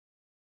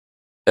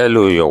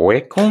Hello, you're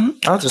welcome.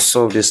 How to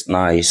solve this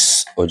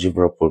nice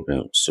algebra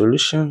problem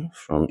solution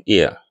from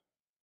here.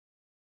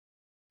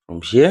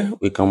 From here,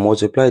 we can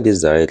multiply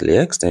this directly.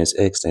 X times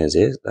x,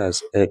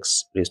 that's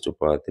x raised to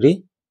power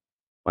 3,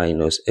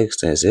 minus x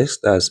times x,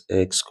 that's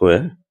x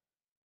squared,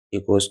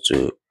 equals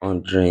to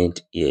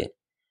 100 here.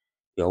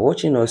 You're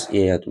watching us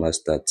here at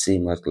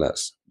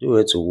MasterTMathsclass. Do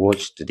well to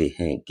watch to the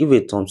end. Give a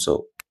thumbs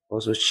up.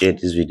 Also share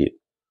this video.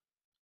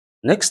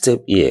 Next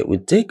step here, we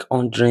take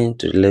 100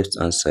 to the left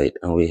hand side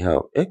and we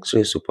have x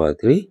raised to power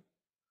 3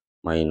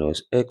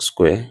 minus x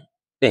squared,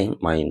 then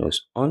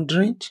minus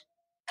 100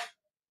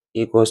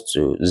 equals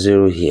to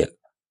 0 here.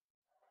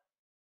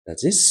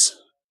 That is,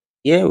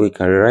 here we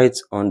can write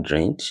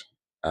 100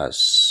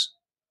 as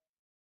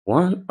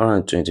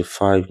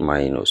 125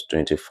 minus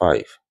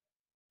 25.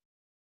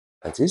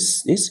 That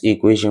is, this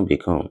equation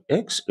becomes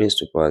x raised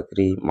to power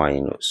 3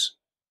 minus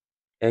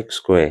x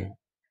squared,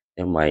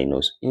 then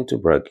minus into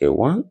bracket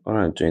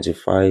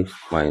 125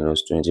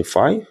 minus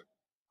 25,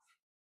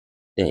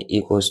 then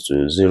equals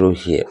to 0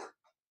 here.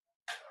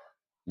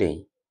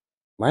 Then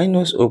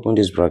minus, open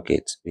this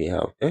bracket, we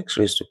have x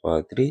raised to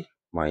power 3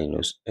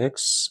 minus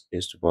x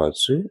raised to power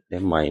 2,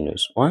 then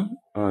minus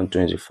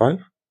 125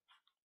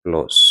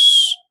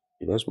 plus,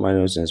 because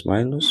minus is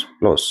minus,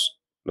 plus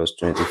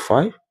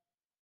 25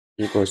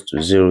 equals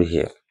to 0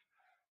 here.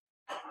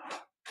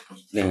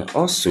 Then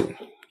also,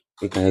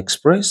 we can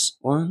express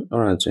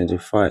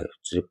 125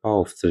 to the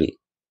power of 3.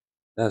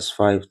 That's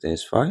 5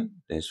 times 5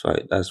 times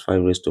 5. That's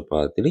 5 raised to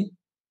power 3.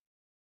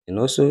 And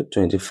also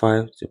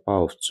 25 to the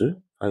power of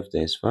 2. 5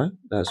 times 5.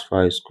 That's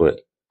 5 squared.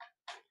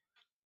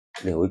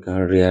 Then we can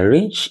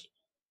rearrange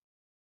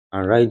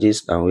and write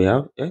this, and we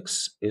have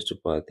x raised to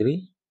power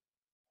 3,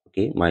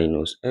 okay,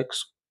 minus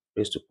x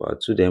raised to power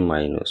 2, then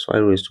minus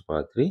 5 raised to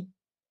power 3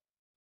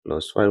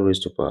 plus 5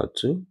 raised to power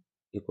 2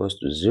 equals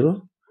to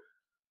 0.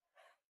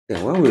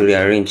 Then when we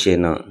rearrange here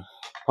now,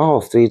 power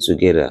of 3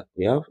 together,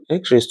 we have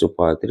x raised to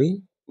power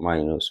 3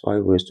 minus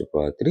 5 raised to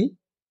power 3,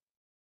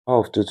 power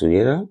of 2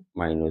 together,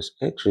 minus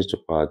x raised to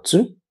power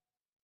 2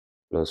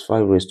 plus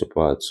 5 raised to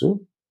power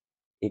 2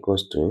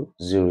 equals to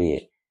 0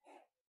 here.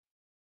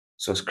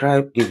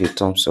 Subscribe, give a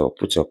thumbs up,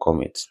 put your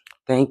comments.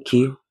 Thank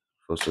you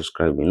for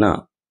subscribing.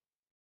 Now,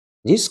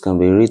 this can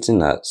be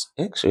written as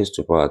x raised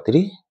to power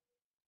 3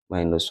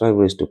 minus 5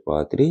 raised to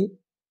power 3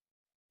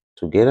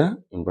 together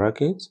in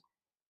brackets,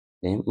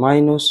 then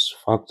minus,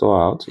 factor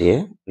out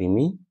here,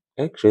 remain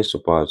x raised to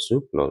power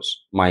 2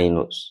 plus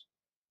minus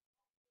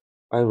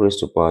 5 raised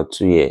to power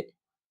 2 here.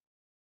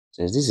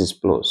 Since this is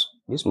plus,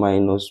 this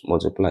minus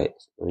multiplies,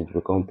 so it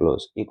becomes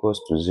plus, equals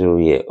to 0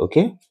 here,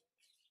 okay?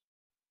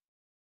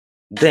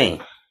 Then,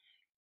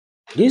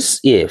 this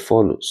here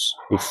follows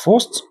the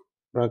first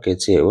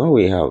bracket here, when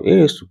we have a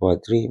raised to power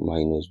 3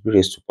 minus b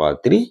raised to power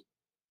 3.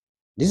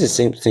 This is the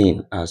same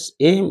thing as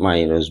a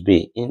minus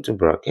b into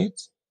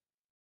bracket,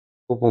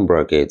 open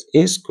bracket,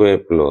 a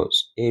squared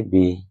plus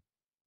ab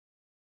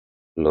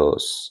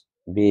plus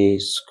b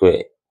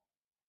squared.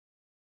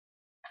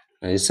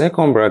 And the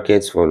second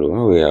bracket follow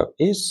when we have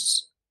a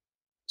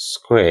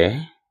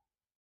squared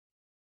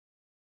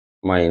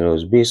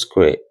minus b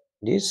squared.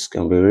 This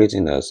can be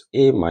written as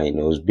a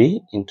minus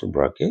b into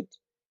bracket,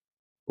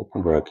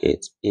 open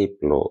bracket, a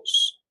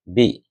plus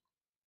b.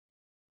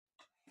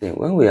 Then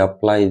when we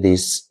apply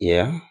this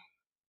here,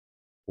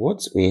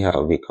 what we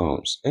have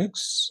becomes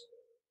x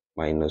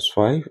minus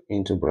 5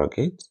 into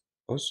bracket,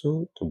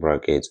 also to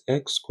bracket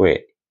x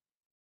squared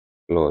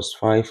plus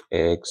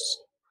 5x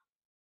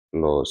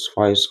plus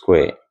 5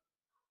 squared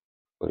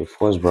for the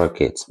first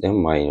bracket, then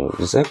minus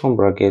the second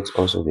bracket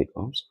also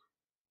becomes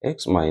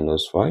x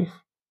minus 5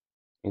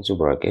 into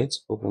bracket,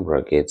 open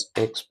bracket,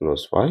 x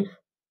plus 5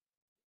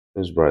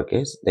 close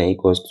bracket, then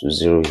equals to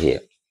 0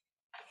 here.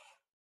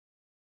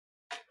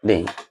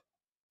 Then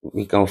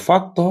we can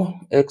factor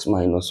x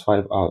minus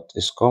 5 out.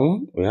 Is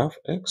common. We have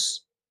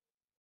x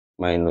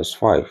minus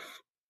 5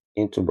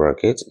 into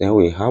bracket, then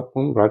we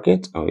open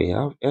bracket, and we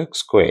have x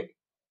squared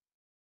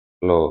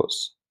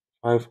plus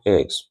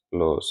 5x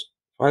plus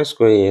 5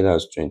 squared here,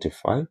 that's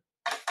 25.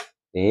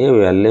 Then here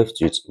we are left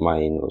with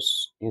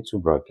minus into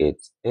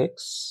bracket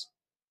x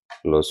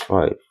plus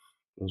 5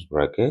 close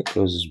bracket,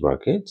 close this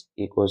bracket,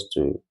 equals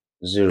to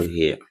 0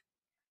 here.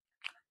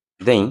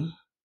 Then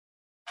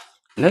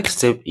next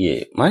step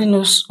here,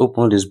 minus,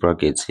 open this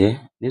bracket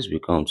here, this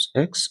becomes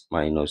x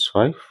minus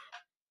 5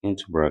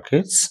 into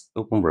brackets,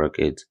 open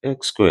bracket,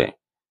 x squared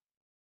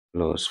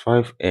plus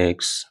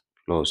 5x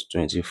plus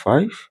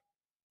 25,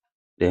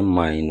 then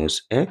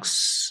minus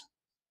x,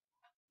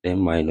 then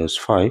minus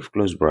 5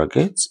 close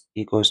bracket,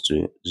 equals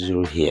to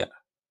 0 here.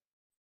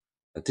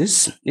 That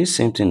is this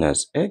same thing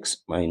as x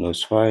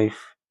minus 5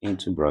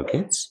 into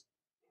brackets,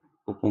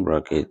 open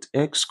bracket,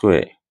 x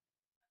squared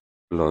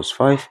plus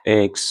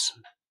 5x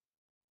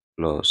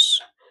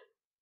plus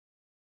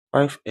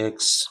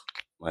 5x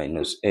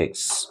minus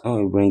x.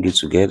 When we bring it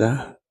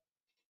together,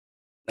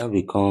 that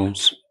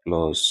becomes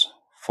plus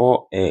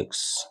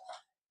 4x.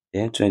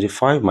 Then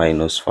 25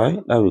 minus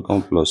 5, that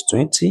becomes plus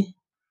 20,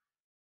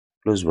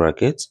 close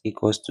bracket,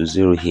 equals to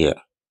 0 here.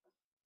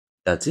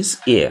 That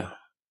is here.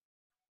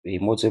 We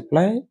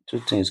multiply two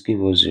things,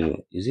 give us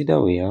 0. Is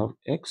either we have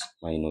x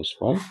minus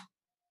 5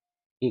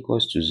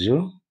 equals to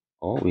 0,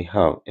 or we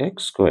have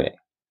x squared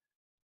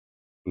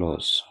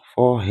plus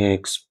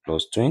 4x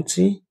plus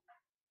 20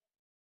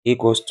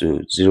 equals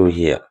to 0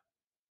 here.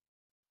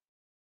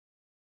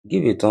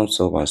 Give a thumbs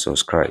up and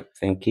subscribe.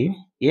 Thank you.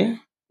 Here,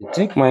 you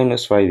take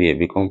minus 5 here,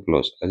 become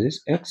plus. That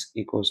is x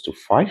equals to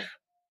 5,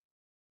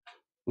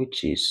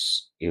 which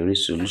is a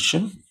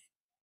resolution.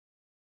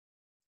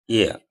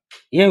 Here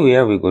we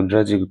have a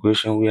quadratic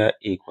equation where a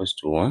equals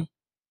to 1,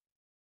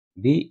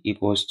 b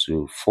equals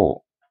to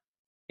 4,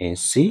 and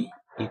c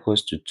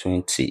equals to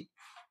 20.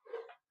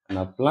 And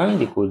applying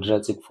the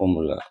quadratic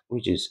formula,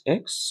 which is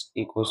x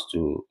equals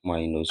to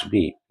minus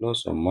b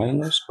plus or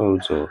minus square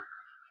root of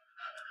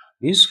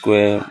b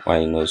squared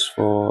minus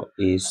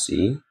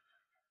 4ac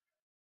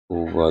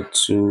over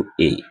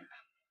 2a.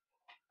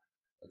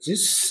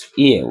 This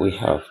here we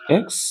have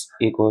x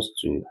equals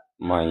to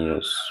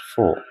minus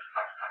 4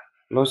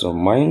 plus or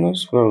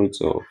minus square root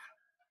of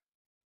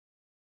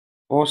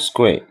 4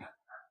 squared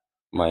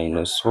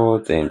minus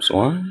 4 times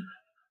 1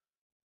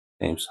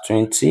 times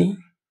 20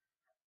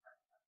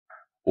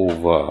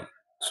 over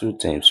 2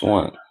 times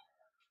 1.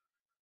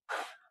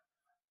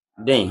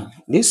 Then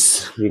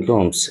this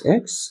becomes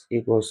x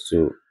equals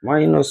to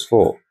minus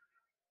 4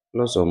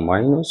 plus or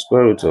minus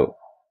square root of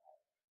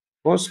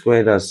 4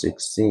 squared, that's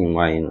 16,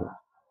 minus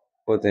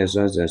 4 times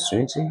 1 times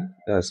 20,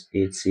 that's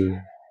 80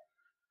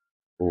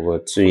 over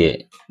 2 here.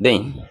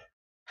 Then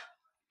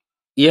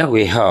here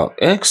we have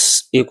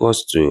x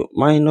equals to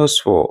minus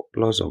 4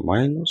 plus or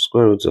minus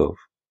square root of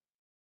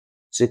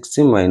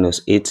 16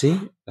 minus 80,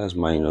 that's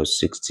minus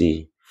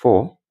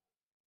 64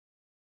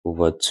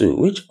 over 2,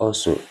 which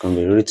also can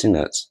be written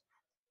as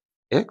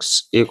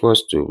x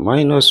equals to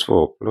minus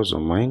 4 plus or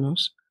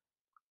minus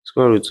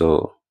square root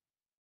of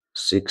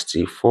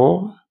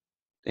 64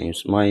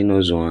 times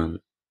minus 1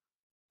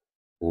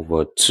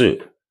 over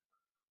 2.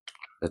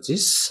 That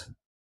is,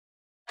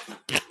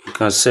 you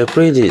can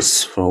separate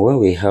this from when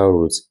we have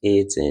root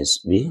a times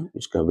b,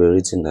 which can be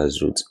written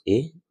as root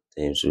a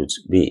times root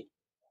b.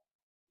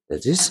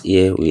 That is,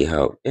 here we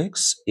have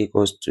x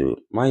equals to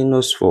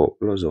minus 4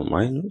 plus or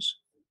minus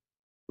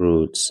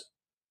root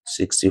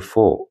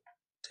 64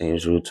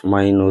 times root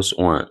minus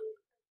 1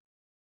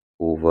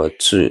 over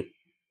 2.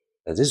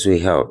 That is, we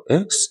have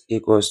x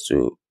equals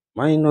to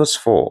minus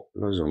 4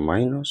 plus or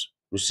minus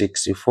root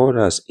 64,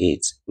 that's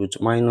 8. Root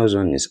minus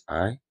 1 is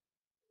I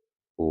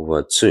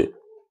over 2,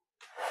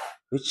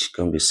 which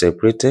can be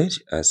separated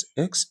as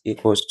x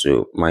equals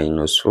to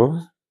minus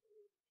 4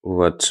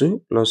 over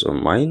 2 plus or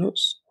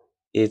minus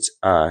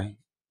 8i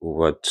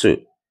over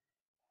 2.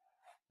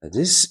 That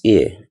is,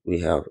 here we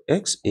have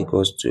x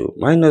equals to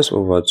minus 4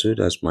 over 2,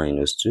 that's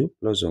minus 2,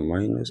 plus or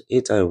minus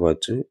 8i over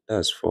 2,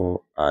 that's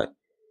 4i.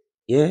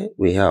 Here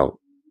we have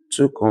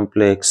two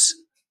complex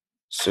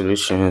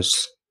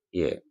solutions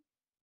here,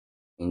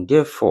 and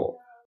therefore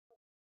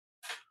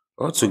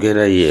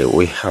altogether here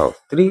we have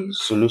three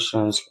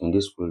solutions in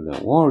this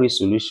problem. One real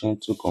solution,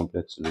 two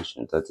complex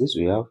solutions. That is,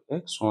 we have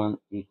x1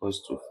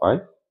 equals to 5,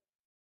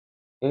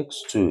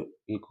 x2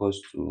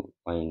 equals to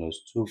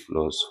minus 2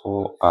 plus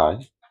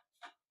 4i,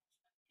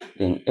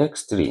 then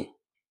x3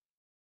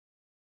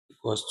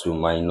 equals to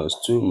minus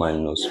 2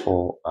 minus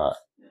 4i.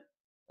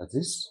 That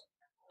is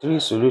three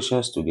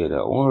solutions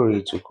together, one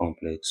real, two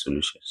complex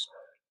solutions.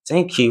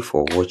 Thank you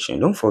for watching.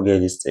 Don't forget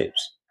these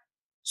steps.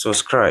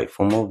 Subscribe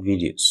for more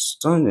videos.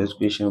 Turn the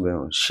notification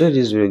bell on. Share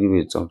this video, give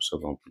it a thumbs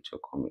up, and put your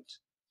comments.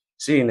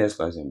 See you next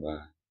class, and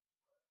bye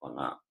for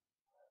now.